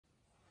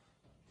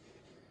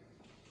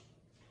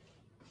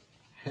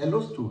Hello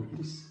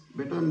students,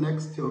 बेटा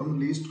next theorem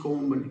least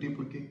common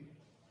multiple की।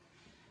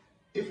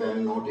 If m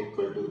not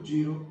equal to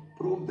 0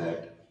 prove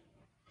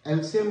that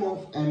LCM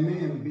of M A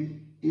M B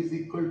is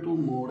equal to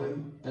mode m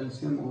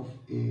LCM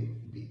of A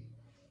B.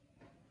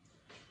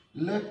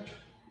 Late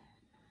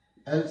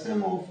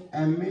LCM of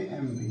M A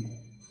M B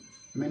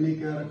मैंने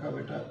क्या रखा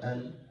बेटा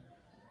l,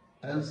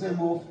 LCM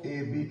of A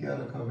B क्या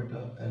रखा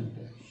बेटा l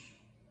dash.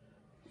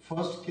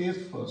 First case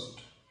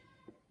first,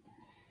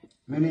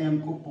 मैंने m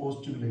को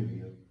positive ले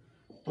लिया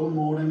तो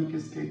मोड m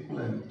किसके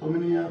इक्वल है, तो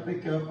मैंने यहाँ पे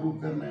क्या प्रूव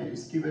करना है,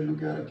 इसकी वैल्यू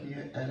क्या रखी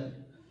है l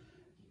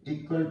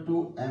equal to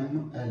m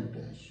l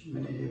dash,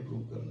 मैंने ये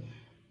प्रूव करना है।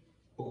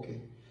 ओके,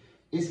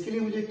 इसके लिए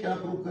मुझे क्या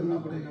प्रूव करना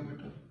पड़ेगा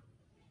बेटा,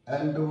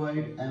 l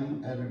divide m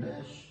l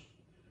dash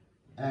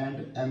and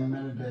m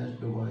l dash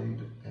divide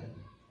l,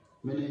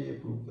 मैंने ये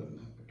प्रूव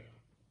करना है बेटा।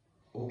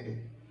 Okay,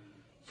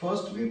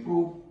 first we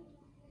prove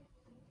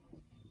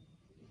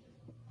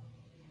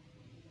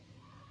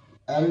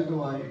l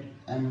divide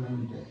m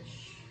l dash.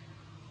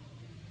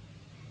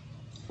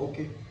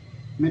 Okay,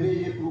 मैंने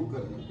ये प्रूव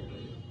करना है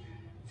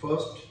बेटा।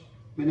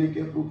 फर्स्ट मैंने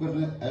क्या प्रूव करना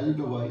है, l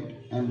divide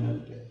m l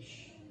dash.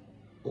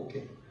 Okay,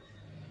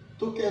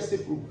 तो कैसे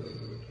प्रूव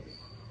करेंगे बेटा,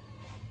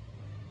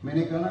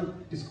 मैंने कहा ना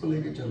इसको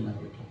लेके चलना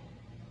है बेटा,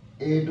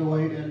 a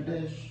divide l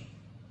dash,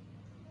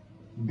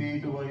 b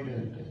divide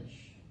l dash,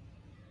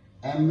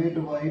 m a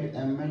divide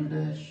m l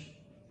dash,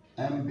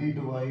 m b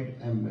divide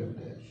m l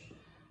dash.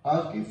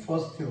 आज की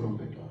फर्स्ट थ्योरम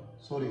बेटा,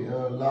 सॉरी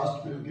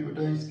लास्ट पीरियड की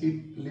बेटा, इसकी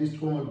लिस्ट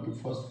फॉर्म की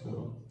फर्स्ट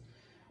थ्योरम।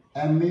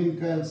 एम ए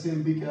इनका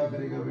LCM भी क्या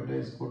करेगा बेटा,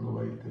 इसको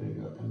डिवाइड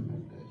करेगा एम एल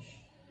डैश।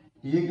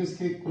 ये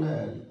किसके इक्वल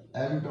है,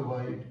 L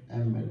divide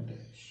M L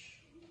dash.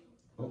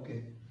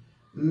 Okay,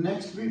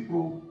 next we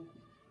prove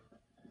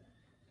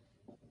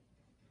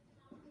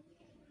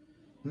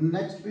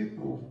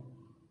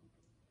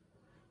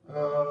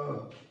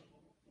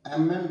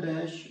M L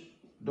dash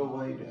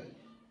divide L.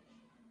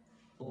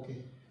 Okay,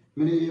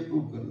 मैंने ये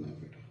प्रूव करना है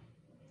बेटा,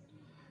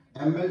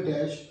 M L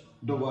dash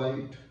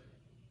divide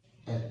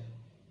L,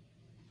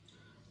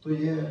 तो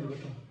ये है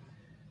बेटा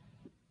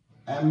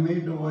M A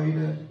divide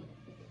L,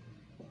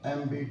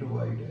 M B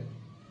divide L.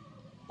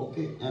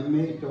 Okay, M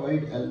A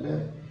divide L है,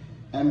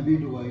 M B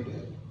divide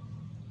L,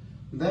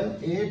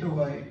 then A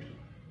divide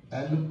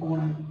L upon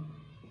M,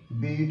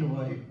 B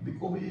divide,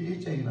 because मुझे ये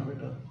चाहिए ना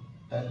बेटा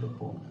एल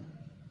अपॉन एम।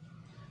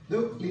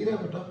 देखो क्लियर है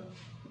बेटा,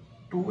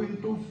 2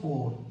 इंटू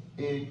 4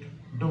 8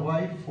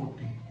 डिवाइड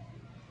 40,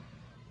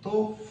 तो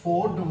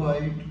 4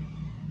 डिवाइड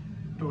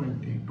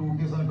 20, 2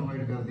 के साथ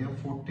डिवाइड कर दिया,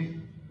 40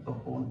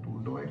 अपॉन 2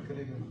 डिवाइड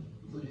करेगा ना,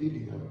 तो ये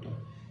लिखा बेटा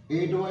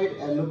a divide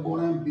L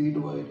upon M, B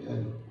divide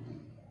L upon M.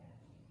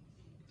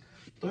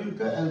 तो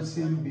इनका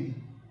एलसीएम बी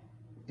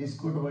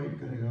इसको डिवाइड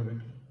करेगा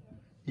बेटा,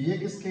 ये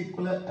किसके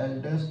इक्वल है,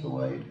 L dash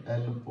divide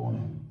L upon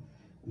M,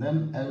 then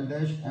L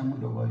dash M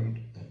divide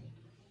L.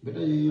 बेटा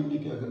यही हमने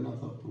क्या करना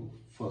था प्रूफ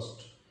फर्स्ट,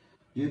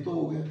 ये तो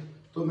हो गया।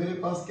 तो मेरे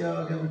पास क्या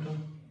आ गया बेटा,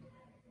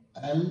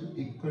 L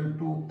equal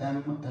to M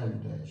L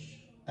dash,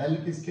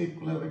 L किसके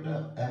इक्वल है बेटा,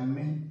 M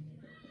A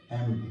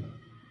M B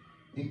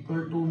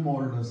equal to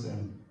modulus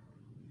M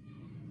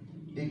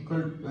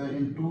equal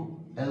into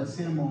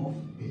LCM of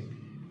A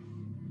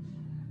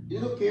B.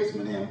 ये जो केस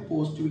मैंने एम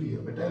पॉजिटिव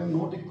लिया बेटा, एम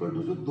नॉट इक्वल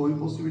टू, जो दो ही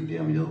पॉसिबिलिटी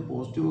है, या तो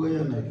पॉजिटिव होगा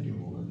या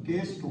नेगेटिव होगा।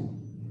 केस 2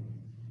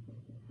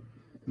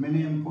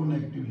 मैंने एम को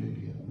नेगेटिव ले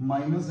लिया,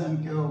 माइनस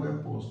एम क्या हो गया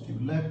पॉजिटिव,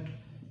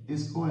 लेट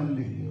इसको एन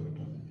लिख लिया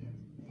बेटा मैंने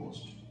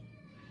पॉजिटिव।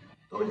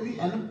 तो यदि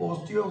एन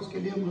पॉजिटिव है उसके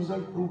लिए हम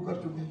रिजल्ट प्रूव कर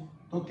चुके,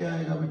 तो क्या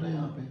आएगा बेटा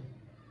यहाँ पे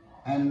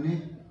एन ए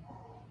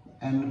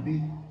एन बी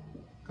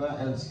का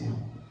LCM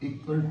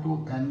equal to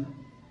N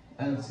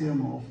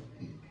LCM of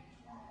A B.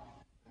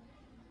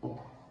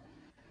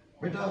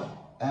 बेटा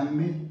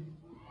M A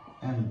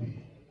M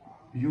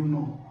B you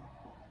know,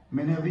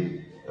 मैंने अभी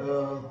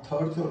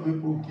थर्ड थ्योरम में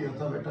प्रूव किया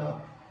था बेटा,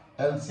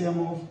 LCM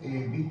of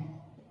A B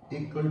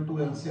equal to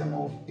LCM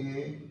of A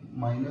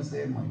minus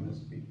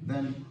B,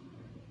 then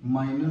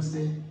minus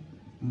A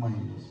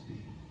minus B,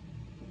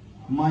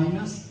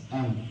 minus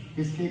M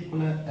किसके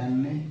equal है,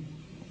 N A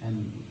N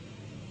B,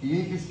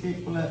 ये किसके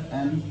इक्वल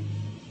है, N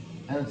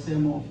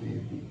LCM of A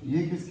B,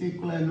 ये किसके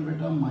इक्वल है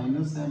बेटा,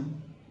 माइनस एम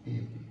ए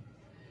बी।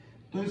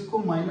 तो इसको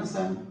माइनस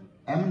एम,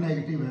 एम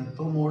नेगेटिव है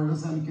तो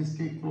मॉडुलस एम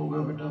किसके इक्वल होगा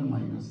बेटा,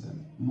 minus M,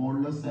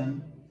 modulus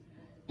M.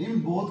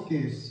 In both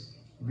case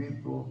we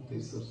prove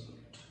this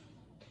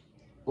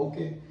result.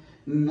 Okay,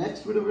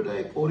 next video बेटा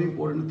एक और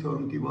इंपॉर्टेंट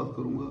थ्योरम की बात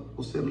करूंगा,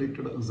 उससे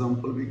रिलेटेड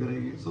एग्जांपल भी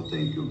करेंगे। So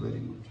thank you very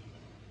much.